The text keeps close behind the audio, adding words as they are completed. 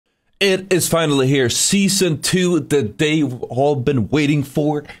It is finally here, Season 2, the day we've all been waiting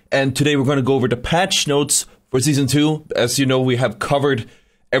for, and today we're going to go over the patch notes for Season 2. As you know, we have covered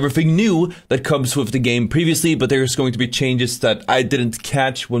everything new that comes with the game previously, but there's going to be changes that I didn't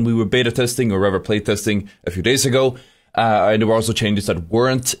catch when we were beta testing or rather playtesting a few days ago. And there were also changes that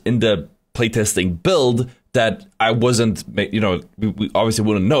weren't in the playtesting build that I wasn't, we obviously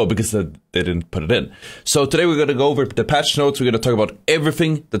wouldn't know because they didn't put it in. So today we're going to go over the patch notes. We're going to talk about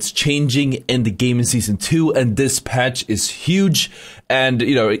everything that's changing in the game in Season 2, and this patch is huge. And,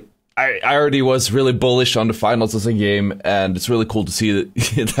 I already was really bullish on the finals as a game, and it's really cool to see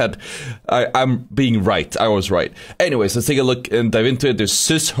that I'm being right. I was right. Anyways, let's take a look and dive into it. There's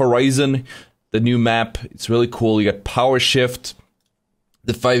Sys Horizon, the new map. It's really cool. You got Power Shift.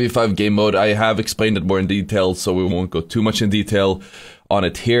 The 5v5 game mode, I have explained it more in detail, so we won't go too much in detail on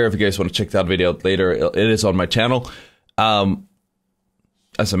it here. If you guys want to check that video out later, it is on my channel.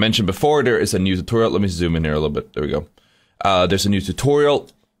 As I mentioned before, there is a new tutorial. Let me zoom in here a little bit. There we go. There's a new tutorial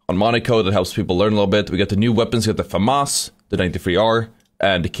on Monaco that helps people learn a little bit. We got the new weapons. We got the FAMAS, the 93R,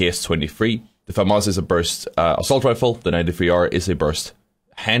 and the KS-23. The FAMAS is a burst assault rifle. The 93R is a burst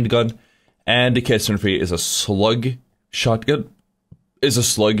handgun. And the KS-23 is a slug shotgun. It's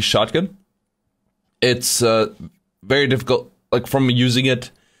very difficult, like from using it.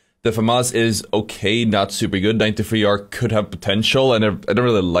 The FAMAS is okay, not super good. 93R could have potential, and I don't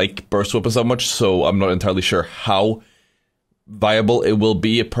really like burst weapons that much, so I'm not entirely sure how viable it will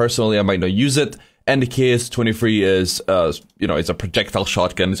be. Personally, I might not use it. And the KS-23 is, it's a projectile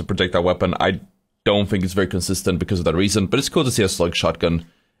shotgun, it's a projectile weapon. I don't think it's very consistent because of that reason, but it's cool to see a slug shotgun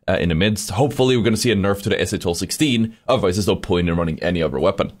in the midst. Hopefully we're going to see a nerf to the SA-1216, otherwise there's no point in running any other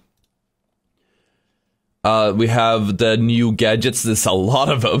weapon. We have the new gadgets. There's a lot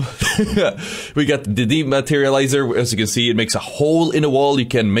of them. We got the dematerializer. As you can see, it makes a hole in a wall. You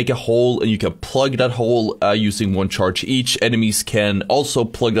can make a hole and you can plug that hole using one charge each. Enemies can also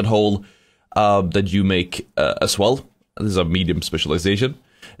plug that hole that you make as well. This is a medium specialization.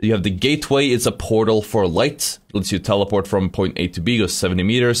 You have the gateway. It's a portal for light. It lets you teleport from point A to B, goes 70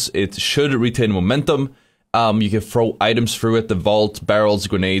 meters. It should retain momentum. You can throw items through it, the vault, barrels,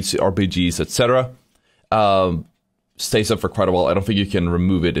 grenades, RPGs, etc. Stays up for quite a while. I don't think you can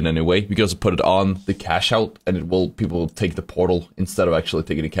remove it in any way. You can also put it on the cash out, and people will take the portal instead of actually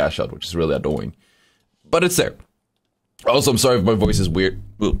taking the cash out, which is really annoying. But it's there. Also, I'm sorry if my voice is weird.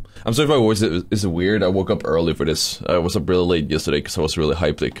 I'm sorry if my voice is weird. I woke up early for this. I was up really late yesterday because I was really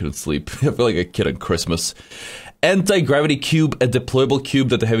hyped. I couldn't sleep. I feel like a kid on Christmas. Anti-gravity cube, a deployable cube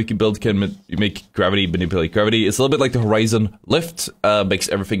that the heavy build can make gravity, manipulate gravity. It's a little bit like the Horizon Lift. Makes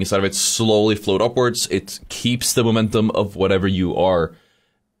everything inside of it slowly float upwards. It keeps the momentum of whatever you are,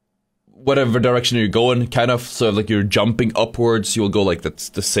 whatever direction you're going, kind of. So like you're jumping upwards, you'll go like that's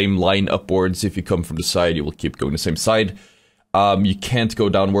the same line upwards. If you come from the side, you will keep going the same side. You can't go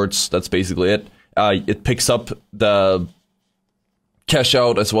downwards. That's basically it. It picks up the cash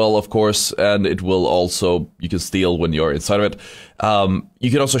out as well, of course, and it will also, you can steal when you're inside of it.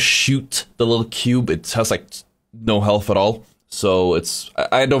 You can also shoot the little cube. It has like no health at all. So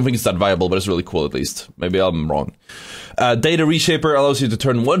I don't think it's that viable, but it's really cool at least. Maybe I'm wrong. Data Reshaper allows you to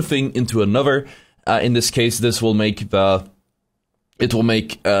turn one thing into another. In this case, this will make any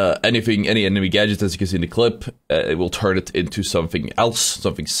enemy gadget, as you can see in the clip, it will turn it into something else,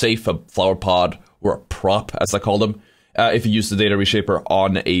 something safe, a flower pod, or a prop, as I call them. If you use the Data Reshaper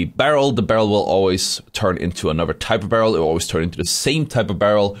on a barrel, the barrel will always turn into another type of barrel. It will always turn into the same type of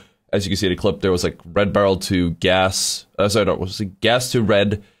barrel. As you can see in the clip, there was like red barrel to gas. Was it gas to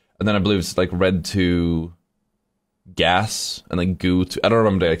red? And then I believe it's like red to gas, and then goo to, I don't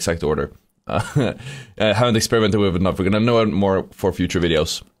remember the exact order. I haven't experimented with it enough. We're gonna know more for future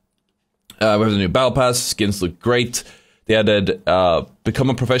videos. We have the new battle pass. Skins look great. They added become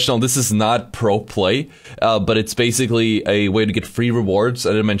a professional. This is not pro play, but it's basically a way to get free rewards. I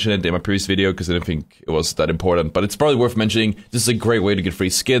didn't mention it in my previous video because I didn't think it was that important, but it's probably worth mentioning. This is a great way to get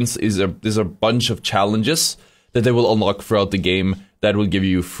free skins. There's a bunch of challenges that they will unlock throughout the game that will give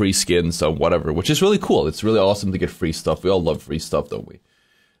you free skins or whatever, which is really cool. It's really awesome to get free stuff. We all love free stuff, don't we?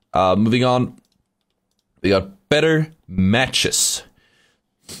 Moving on, we got better matches.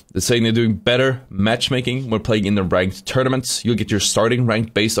 They're saying they're doing better matchmaking when playing in the ranked tournaments. You'll get your starting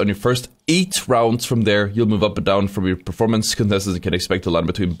rank based on your first 8 rounds. From there, you'll move up and down from your performance. Contestants can expect to land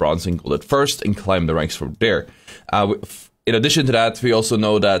between bronze and gold at first and climb the ranks from there. In addition to that, we also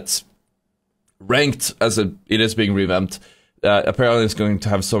know that ranked, as it is being revamped, apparently it's going to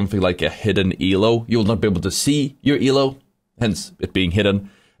have something like a hidden elo. You'll not be able to see your elo, hence it being hidden.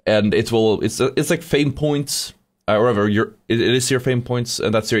 And it's like fame points. or whatever, it is your fame points,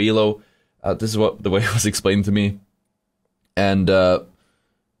 and that's your elo. This is the way it was explained to me. And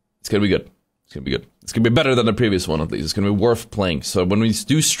it's gonna be good. It's gonna be good. It's gonna be better than the previous one, at least. It's gonna be worth playing. So when we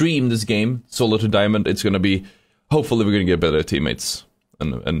do stream this game, Solo to Diamond, it's gonna be, hopefully we're gonna get better teammates.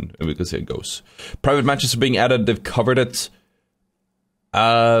 And we can see it goes. Private matches are being added, they've covered it.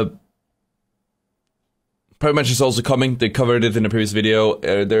 Private matches is also coming, they covered it in the previous video.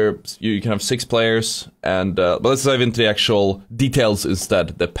 You can have 6 players, and but let's dive into the actual details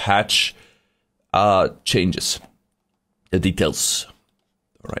instead. The patch changes. The details.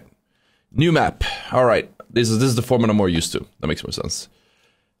 Alright. New map. Alright. This is the format I'm more used to. That makes more sense.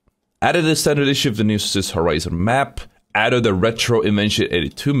 Added a standard issue of the New Sys Horizon map. Added the Retro Invasion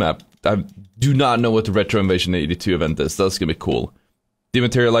 82 map. I do not know what the Retro Invasion 82 event is. That's gonna be cool.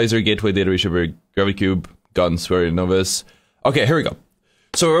 Dematerializer, Gateway, Data Receiver, Gravity Cube, Guns, we already know this. Okay, here we go.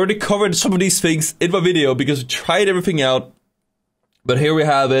 So I already covered some of these things in my video because we tried everything out. But here we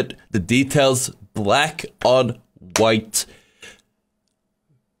have it. The details, black on white.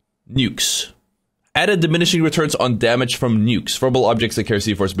 Nukes. Added diminishing returns on damage from nukes, throwable objects that carry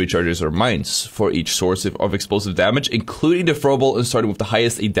C4s, breach charges, or mines for each source of explosive damage, including the throwable and starting with the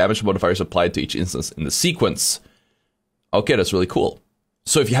highest damage modifiers applied to each instance in the sequence. Okay, that's really cool.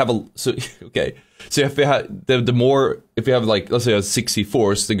 So if you have so if you have if you have like, let's say a 6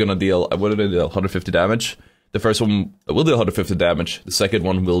 C4s, they're gonna deal, what do they deal? 150 damage. The first one will deal 150 damage. The second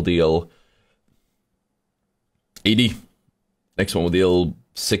one will deal 80. Next one will deal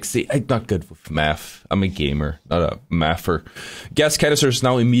 60. I'm not good with math. I'm a gamer, not a mather. Gas canisters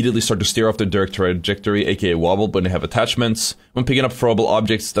now immediately start to steer off their direct trajectory, aka wobble, when they have attachments. When picking up throwable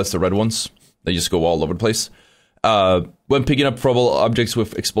objects, that's the red ones. They just go all over the place. When picking up throwable objects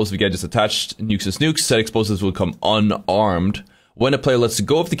with explosive gadgets attached, nukes and snukes, said explosives will come unarmed. When a player lets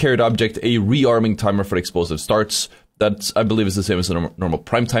go of the carried object, a rearming timer for the explosive starts. That, I believe, is the same as the normal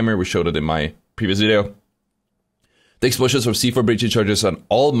prime timer. We showed it in my previous video. The explosions from C4 breaching charges on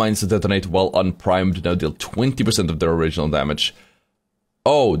all mines that detonate while unprimed now deal 20% of their original damage.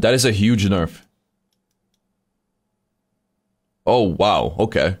 Oh, that is a huge nerf. Oh, wow,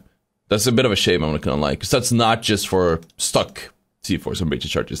 okay. That's a bit of a shame, I'm not gonna lie, because that's not just for stuck C4s and breaching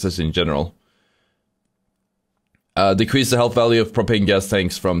charges, that's in general. Decrease the health value of propane gas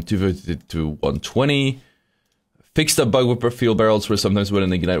tanks from 250 to 120. Fix the bug with fuel barrels where sometimes when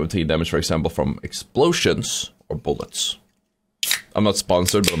an ignite would take damage, for example, from explosions or bullets. I'm not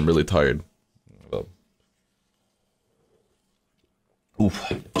sponsored, but I'm really tired.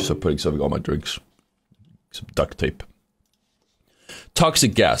 Oof, just putting something on my drinks. Some duct tape.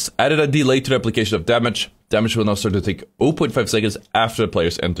 Toxic gas. Added a delay to the application of damage. Damage will now start to take 0.5 seconds after the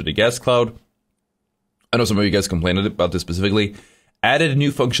players enter the gas cloud. I know some of you guys complained about this specifically. Added a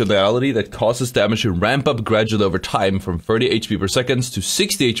new functionality that causes damage to ramp up gradually over time from 30 HP per second to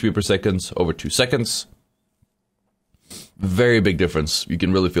 60 HP per second over 2 seconds. Very big difference. You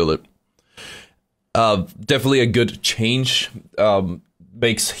can really feel it. Definitely a good change.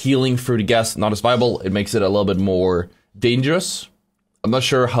 Makes healing through the gas not as viable. It makes it a little bit more dangerous. I'm not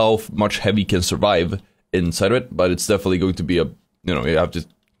sure how much heavy can survive inside of it, but it's definitely going to be a, you have to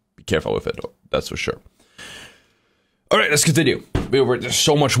be careful with it. That's for sure. All right, let's continue. There's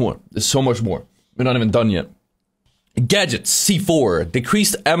so much more. There's so much more. We're not even done yet. Gadgets, C4.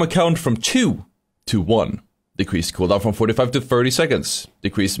 Decreased ammo count from 2 to 1. Decreased cooldown from 45 to 30 seconds.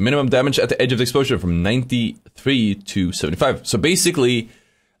 Decreased minimum damage at the edge of the explosion from 93 to 75. So basically,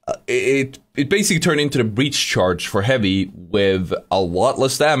 it basically turned into the breach charge for heavy with a lot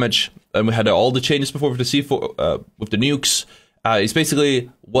less damage. And we had all the changes before with the C4, with the nukes. It's basically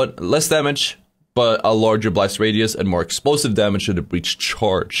less damage, but a larger blast radius and more explosive damage to the breach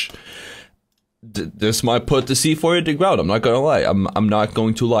charge. This might put the C4 in the ground. I'm not gonna lie. I'm not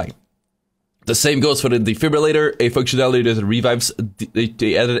going to lie. The same goes for the defibrillator, a functionality that revives.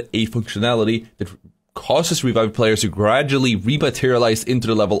 They added a functionality that causes revived players to gradually rematerialize into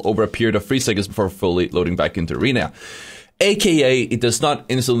the level over a period of 3 seconds before fully loading back into the arena. AKA, it does not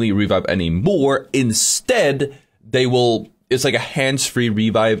instantly revive anymore. Instead, it's like a hands-free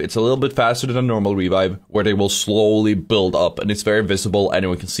revive. It's a little bit faster than a normal revive, where they will slowly build up, and it's very visible.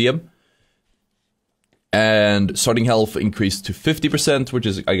 Anyone can see them. And starting health increased to 50%, which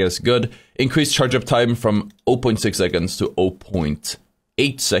is, I guess, good. Increased charge up time from 0.6 seconds to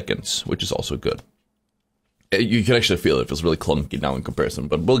 0.8 seconds, which is also good. You can actually feel it. It feels really clunky now in comparison,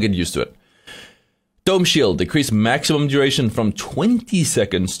 but we'll get used to it. Dome shield, decreased maximum duration from 20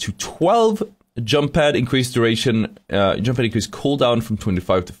 seconds to 12. Jump pad, increased duration. Jump pad increased cooldown from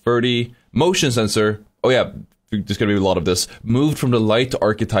 25 to 30. Motion sensor, oh yeah, there's gonna be a lot of this. Moved from the light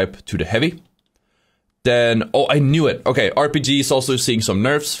archetype to the heavy. Then, oh, I knew it. Okay, RPG is also seeing some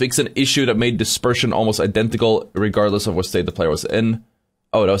nerfs. Fix an issue that made dispersion almost identical regardless of what state the player was in.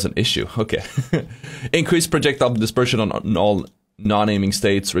 Oh, that was an issue. Okay. Increase projectile dispersion on all non-aiming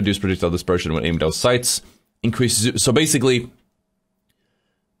states. Reduce projectile dispersion when aiming down sights. So basically,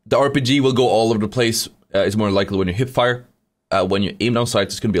 the RPG will go all over the place. It's more likely when you hip fire. When you aim down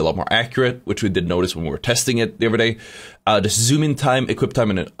sights, it's going to be a lot more accurate, which we did notice when we were testing it the other day. The zoom in time, equip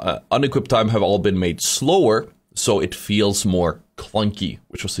time, and unequipped time have all been made slower, so it feels more clunky,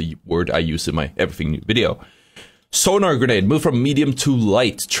 which was the word I used in my everything new video. Sonar grenade, move from medium to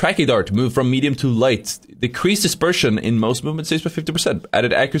light. Tracking dart, move from medium to light. Decrease dispersion in most movement states by 50%.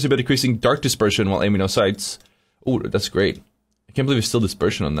 Added accuracy by decreasing dart dispersion while aiming down sights. Oh, that's great. I can't believe there's still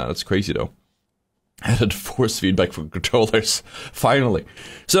dispersion on that. That's crazy though. Added force feedback for controllers. Finally.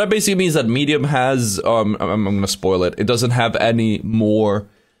 So that basically means that medium has, I'm going to spoil it. It doesn't have any more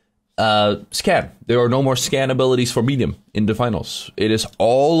scan. There are no more scan abilities for medium in the finals. It is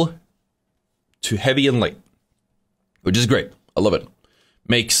all to heavy and light, which is great. I love it.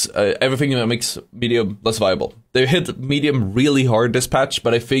 Makes everything that makes medium less viable. They hit medium really hard this patch,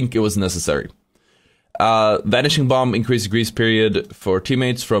 but I think it was necessary. Vanishing bomb increased grease period for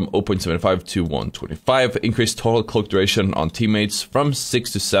teammates from 0.75 to 1.25. Increased total cloak duration on teammates from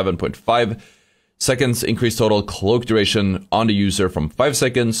 6 to 7.5 seconds. Increased total cloak duration on the user from 5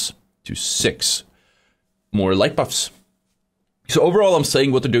 seconds to 6. More light buffs. So overall, I'm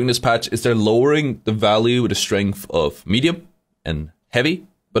saying what they're doing this patch is they're lowering the value, the strength of medium and heavy,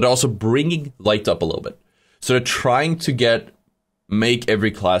 but also bringing light up a little bit. So they're trying to make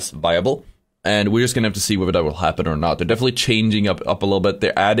every class viable. And we're just going to have to see whether that will happen or not. They're definitely changing up a little bit.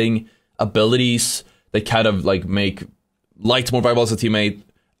 They're adding abilities that kind of like make light more viable as a teammate.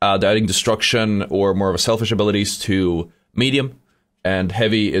 They're adding destruction or more of a selfish abilities to medium. And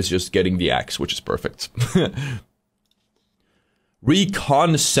heavy is just getting the axe, which is perfect.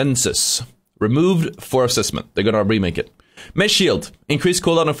 Recon census. Removed for assessment. They're going to remake it. Mesh shield. Increased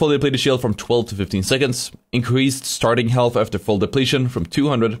cooldown on fully depleted shield from 12 to 15 seconds. Increased starting health after full depletion from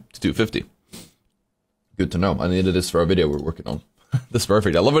 200 to 250. Good to know. I needed this for a video we're working on. That's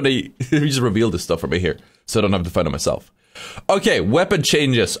perfect. I love when they just reveal this stuff for me here, so I don't have to find it myself. Okay, weapon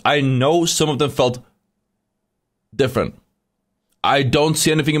changes. I know some of them felt different. I don't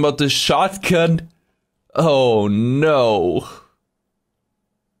see anything about the shotgun. Oh no.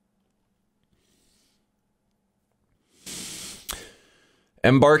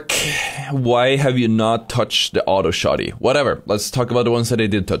 Embark, why have you not touched the auto shotty? Whatever, let's talk about the ones that I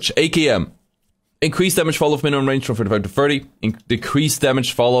did touch. AKM. Increased damage followed minimum range from 35 to 30. Decreased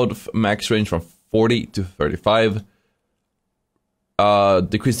damage followed max range from 40 to 35.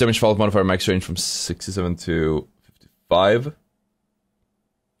 Decreased damage followed modifier max range from 67 to 55.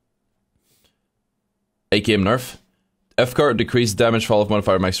 AKM nerf. FCAR, decreased damage followed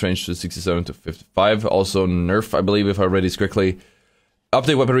modifier max range to 67 to 55. Also nerf, I believe, if I read this correctly.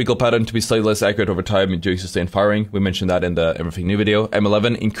 Update weapon recoil pattern to be slightly less accurate over time during sustained firing. We mentioned that in the everything new video.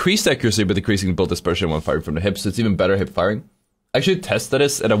 M11, increased accuracy but decreasing bullet dispersion when firing from the hips. So it's even better hip firing. I actually tested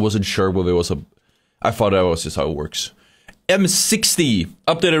this and I wasn't sure whether it was I thought that was just how it works. M60,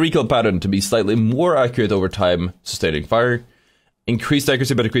 updated recoil pattern to be slightly more accurate over time sustaining fire. Increased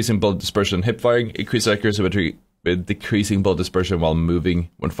accuracy by decreasing bullet dispersion and hip firing. Increased accuracy by decreasing bullet dispersion while moving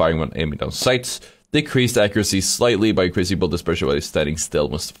when firing when aiming down sights. Decreased accuracy slightly by increasing bullet dispersion while standing still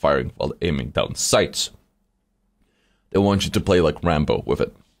when firing while aiming down sights. They want you to play like Rambo with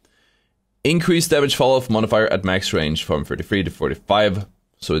it. Increased damage fall-off modifier at max range from 33 to 45,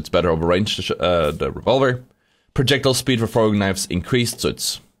 so it's better over range, the revolver. Projectile speed for throwing knives increased, so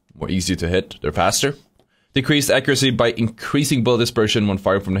it's more easy to hit, they're faster. Decreased accuracy by increasing bullet dispersion when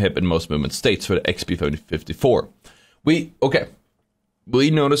firing from the hip in most movement states for the XP54. We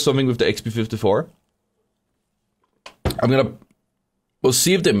noticed something with the XP54. We'll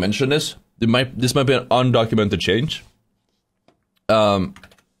see if they mention this. This might be an undocumented change. We'll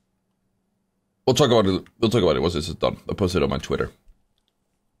talk about it. We'll talk about it once this is done. I'll post it on my Twitter.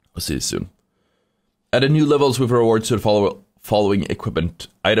 I'll see you soon. Added new levels with rewards to the following equipment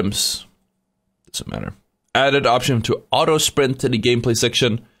items. Doesn't matter. Added option to auto sprint in the gameplay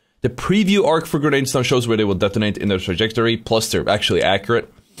section. The preview arc for grenades now shows where they will detonate in their trajectory. Plus, they're actually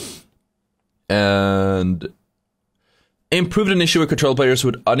accurate. And improved an issue where control players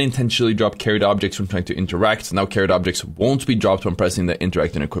would unintentionally drop carried objects when trying to interact. Now carried objects won't be dropped when pressing the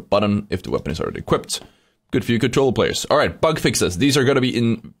interact and equip button if the weapon is already equipped. Good for you control players. Alright, bug fixes. These are going to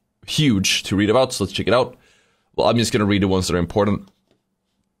be huge to read about, so let's check it out. Well, I'm just going to read the ones that are important.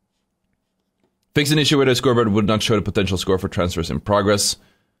 Fix an issue where the scoreboard would not show the potential score for transfers in progress.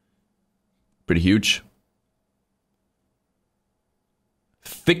 Pretty huge.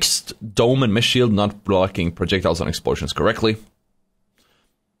 Fixed dome and mist shield not blocking projectiles and explosions correctly.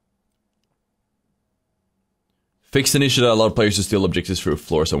 Fixed an issue that allowed players to steal objectives through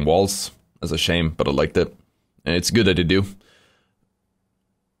floors and walls. That's a shame, but I liked it. And it's good that they do.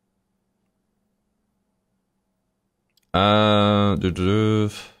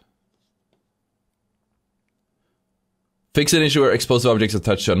 Fix an issue where explosive objects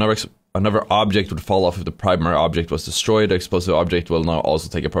attached to another object would fall off if the primary object was destroyed. The explosive object will now also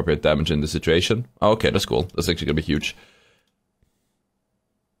take appropriate damage in this situation. Oh, okay, that's cool. That's actually gonna be huge.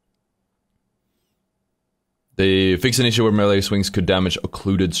 They fix an issue where melee swings could damage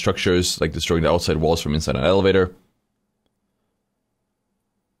occluded structures, like destroying the outside walls from inside an elevator.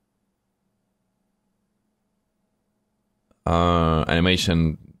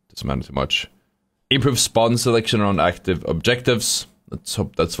 Animation doesn't matter too much. Improve spawn selection around active objectives. Let's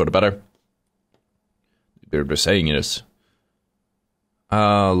hope that's for the better. They're saying it is.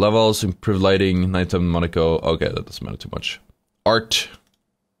 Levels, improve lighting, nighttime Monaco. Okay, that doesn't matter too much. Art.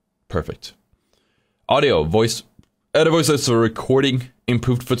 Perfect. Audio, voice. Add a voice as for recording.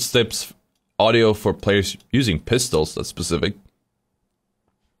 Improved footsteps. Audio for players using pistols, that's specific.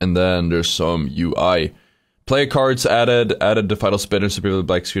 And then there's some UI. Player cards added the final spinner to prevent the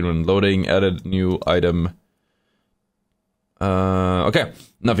black screen when loading, added new item. Okay,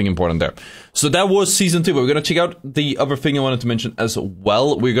 nothing important there. So that was season 2, but we're gonna check out the other thing I wanted to mention as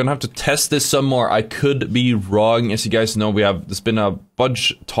well. We're gonna have to test this some more. I could be wrong. As you guys know, there's been a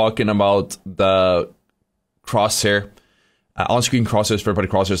bunch talking about the crosshair, on-screen crosshairs, third-party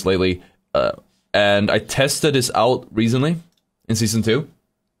crosshairs lately. And I tested this out recently in season 2.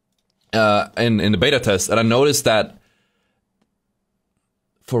 In the beta test, and I noticed that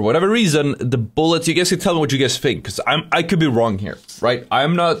for whatever reason, the bullets, you guys can tell me what you guys think, because I could be wrong here, right?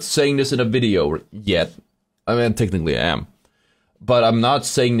 I'm not saying this in a video yet. I mean, technically I am. But I'm not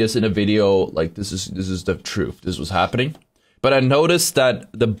saying this in a video like this is the truth. This was happening. But I noticed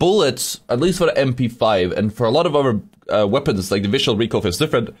that the bullets, at least for the MP5, and for a lot of other weapons, like the visual recoil feels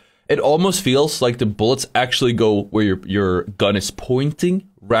different, it almost feels like the bullets actually go where your gun is pointing,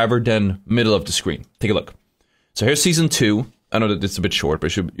 rather than middle of the screen. Take a look. So here's season 2. I know that it's a bit short,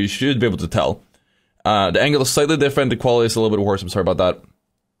 but you should be able to tell. The angle is slightly different. The quality is a little bit worse. I'm sorry about that.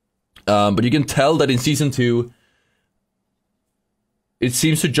 But you can tell that in season 2, it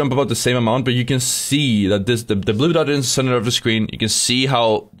seems to jump about the same amount, but you can see that the blue dot is in the center of the screen. You can see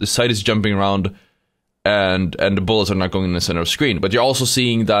how the sight is jumping around, and the bullets are not going in the center of the screen. But you're also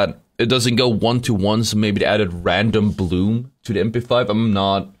seeing that it doesn't go 1-to-1, so maybe they added random bloom to the MP5. I'm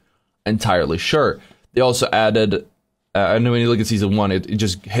not entirely sure. They also added, I know when you look at season 1, it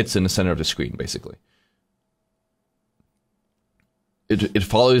just hits in the center of the screen, basically. It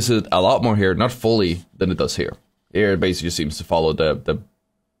follows it a lot more here, not fully, than it does here. Here it basically seems to follow the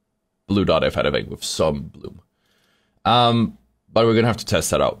blue dot I've had with some bloom. But we're gonna have to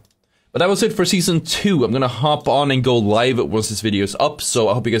test that out. But that was it for season 2. I'm gonna hop on and go live once this video is up. So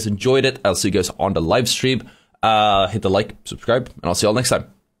I hope you guys enjoyed it. I'll see you guys on the live stream. Hit the like, subscribe, and I'll see y'all next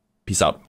time. Peace out.